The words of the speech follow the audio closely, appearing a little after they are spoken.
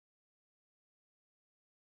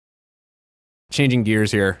changing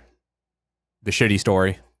gears here. The shitty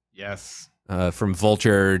story. Yes. From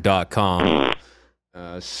vulture.com.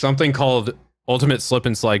 Something called Ultimate Slip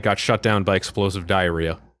and Slide got shut down by explosive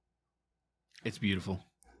diarrhea. It's beautiful.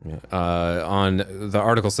 On the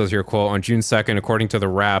article says here, quote, on June 2nd, according to the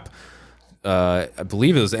Wrap, I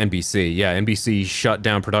believe it was NBC. Yeah, NBC shut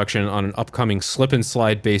down production on an upcoming slip and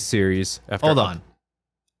slide based series. After Hold on.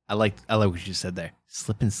 I like what you just said there.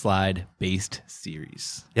 Slip and slide based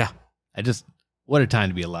series. Yeah. What a time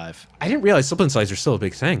to be alive. I didn't realize slip and slides are still a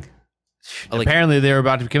big thing. Apparently they were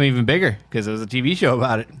about to become even bigger because there was a TV show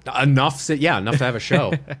about it. Enough to have a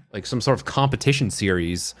show. Like some sort of competition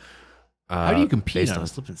series. How do you compete on a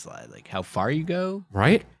slip and slide? Like how far you go?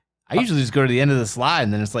 Right? I usually just go to the end of the slide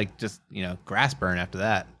and then it's like just, grass burn after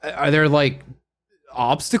that. Are there like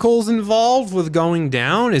obstacles involved with going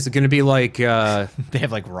down? Is it going to be like... They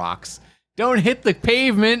have like rocks. Don't hit the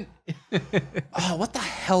pavement. Oh, what the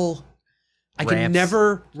hell? I Ramps. can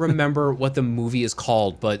never remember what the movie is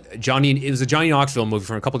called, but it was a Johnny Knoxville movie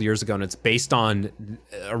from a couple of years ago, and it's based on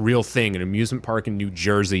a real thing, an amusement park in New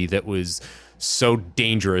Jersey that was so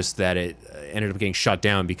dangerous that it ended up getting shut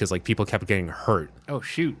down because like people kept getting hurt. Oh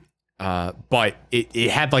shoot. But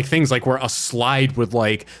it had like things like where a slide would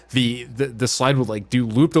like the slide would like do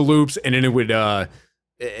loop-de-loops, and then it would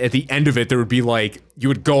at the end of it there would be like you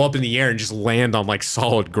would go up in the air and just land on like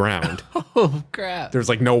solid ground. Oh crap. There's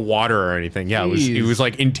like no water or anything. Yeah, Jeez. it was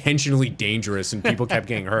like intentionally dangerous and people kept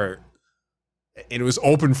getting hurt. And it was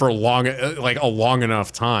open for a long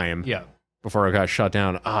enough time. Yeah. Before it got shut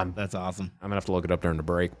down. That's awesome. I'm gonna have to look it up during the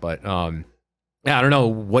break, but yeah, I don't know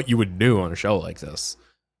what you would do on a show like this.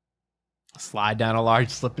 Slide down a large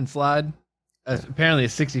slip and slide. Apparently a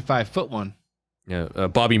 65-foot one. Yeah,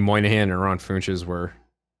 Bobby Moynihan and Ron Funches were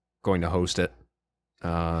going to host it.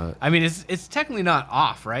 I mean, it's technically not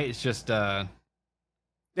off, right? It's just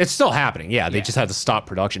it's still happening. Yeah, they just had to stop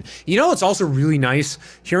production. You know, it's also really nice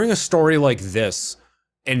hearing a story like this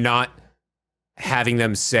and not having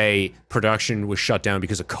them say production was shut down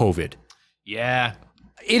because of COVID. Yeah.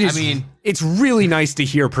 It is. I mean, it's really nice to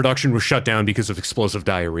hear production was shut down because of explosive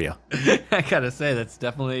diarrhea. I gotta say, that's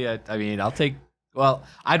definitely. Well,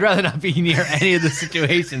 I'd rather not be near any of the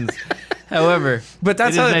situations. However, but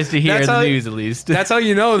that's nice to hear in the news at least. That's how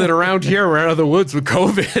you know that around here we're out of the woods with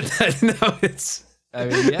COVID. No, it's. I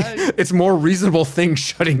mean, yeah, it's more reasonable things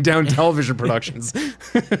shutting down television productions,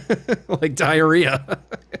 like diarrhea.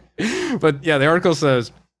 But yeah, the article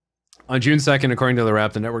says. On June 2nd, according to the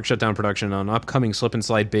Wrap, the network shut down production on an upcoming slip and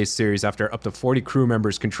slide based series after up to 40 crew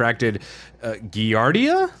members contracted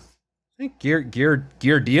giardia? I think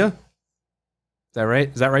giardia? Is that right?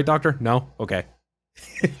 Is that right, Doctor? No? Okay.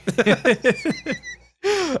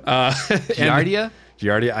 Giardia?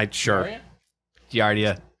 Giardia? Sure.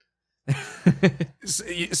 Giardia.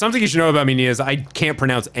 Something you should know about me, Nia, is I can't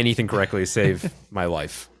pronounce anything correctly to save my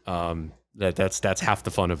life. That's half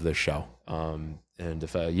the fun of this show. And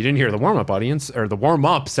if you didn't hear the warm-up audience, or the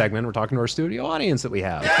warm-up segment, we're talking to our studio audience that we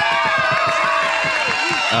have.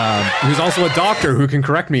 Who's also a doctor who can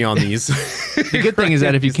correct me on these. The good thing is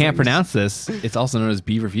that if you can't pronounce this, it's also known as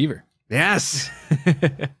beaver fever. Yes.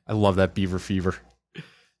 I love that beaver fever.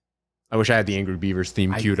 I wish I had the Angry Beavers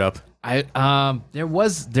theme queued up. There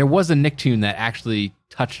was a Nicktoon that actually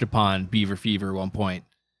touched upon beaver fever at one point.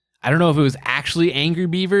 I don't know if it was actually Angry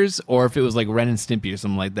Beavers or if it was like Ren and Stimpy or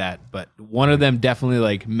something like that, but one of them definitely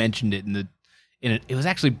like mentioned it it was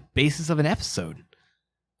actually basis of an episode.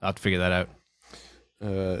 I'll have to figure that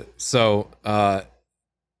out. So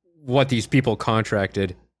what these people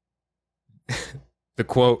contracted, the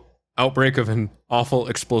quote, outbreak of an awful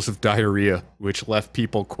explosive diarrhea, which left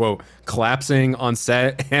people, quote, collapsing on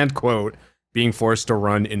set and, quote, being forced to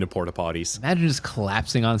run into porta potties. Imagine just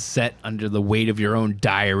collapsing on set under the weight of your own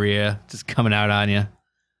diarrhea just coming out on you.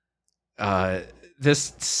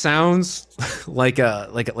 This sounds like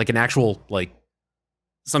an actual like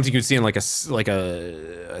something you'd see in like a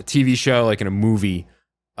TV show, like in a movie.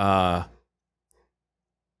 All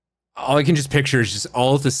I can just picture is just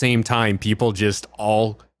all at the same time, people just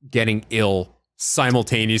all getting ill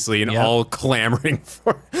simultaneously and all clamoring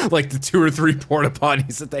for like the 2 or 3 porta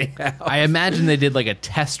potties that they have. I imagine they did like a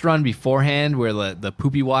test run beforehand where the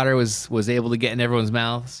poopy water was able to get in everyone's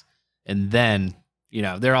mouths, and then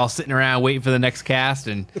they're all sitting around waiting for the next cast,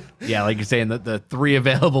 and yeah, like you're saying, the 3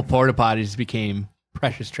 available porta potties became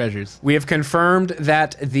precious treasures. We have confirmed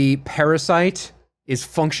that the parasite is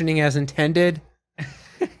functioning as intended,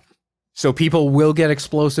 so people will get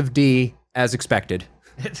explosive D as expected.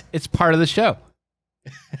 It's part of the show.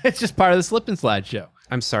 It's just part of the slip and slide show.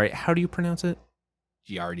 I'm sorry. How do you pronounce it?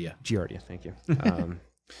 Giardia. Giardia. Thank you.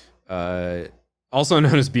 Also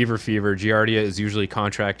known as beaver fever, Giardia is usually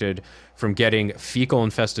contracted from getting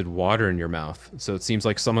fecal-infested water in your mouth. So it seems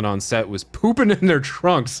like someone on set was pooping in their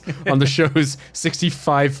trunks on the show's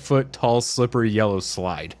 65-foot-tall slippery yellow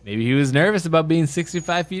slide. Maybe he was nervous about being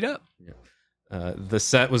 65 feet up. The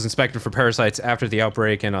set was inspected for parasites after the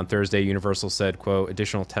outbreak, and on Thursday, Universal said, quote,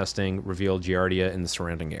 additional testing revealed Giardia in the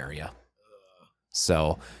surrounding area.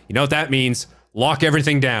 So, you know what that means? Lock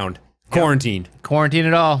everything down. Quarantine. Yep. Quarantine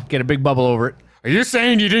it all. Get a big bubble over it. Are you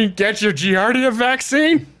saying you didn't get your Giardia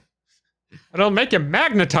vaccine? It'll make you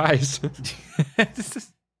magnetized.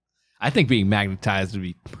 I think being magnetized would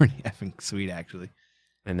be pretty effing sweet, actually.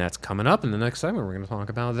 And that's coming up in the next segment. We're going to talk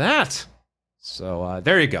about that. So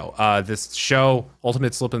there you go. This show,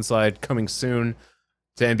 Ultimate Slip and Slide, coming soon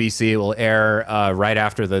to NBC. It will air right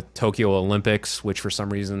after the Tokyo Olympics, which for some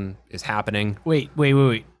reason is happening. Wait.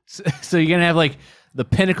 So you're going to have like the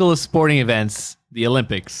pinnacle of sporting events, the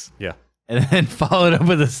Olympics. Yeah. And then follow it up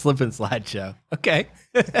with a slip and slide show. Okay.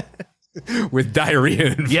 With diarrhea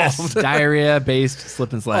involved. Yes, diarrhea-based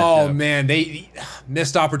slip and slide show. Oh, man. They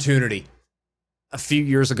missed opportunity. A few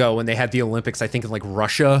years ago when they had the Olympics, I think in like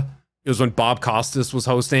Russia, it was when Bob Costas was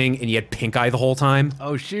hosting and he had pink eye the whole time.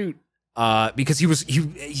 Oh, shoot. Because he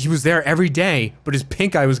was there every day, but his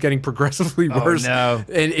pink eye was getting progressively worse. Oh,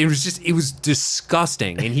 no. And it was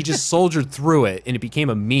disgusting. And he just soldiered through it and it became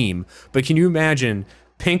a meme. But can you imagine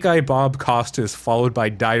pink eye Bob Costas followed by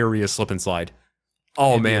diarrhea slip and slide?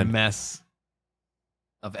 Oh, It'd be man. a mess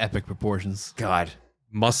of epic proportions. God.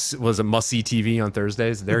 Was a must-see TV on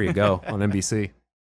Thursdays. There you go on NBC.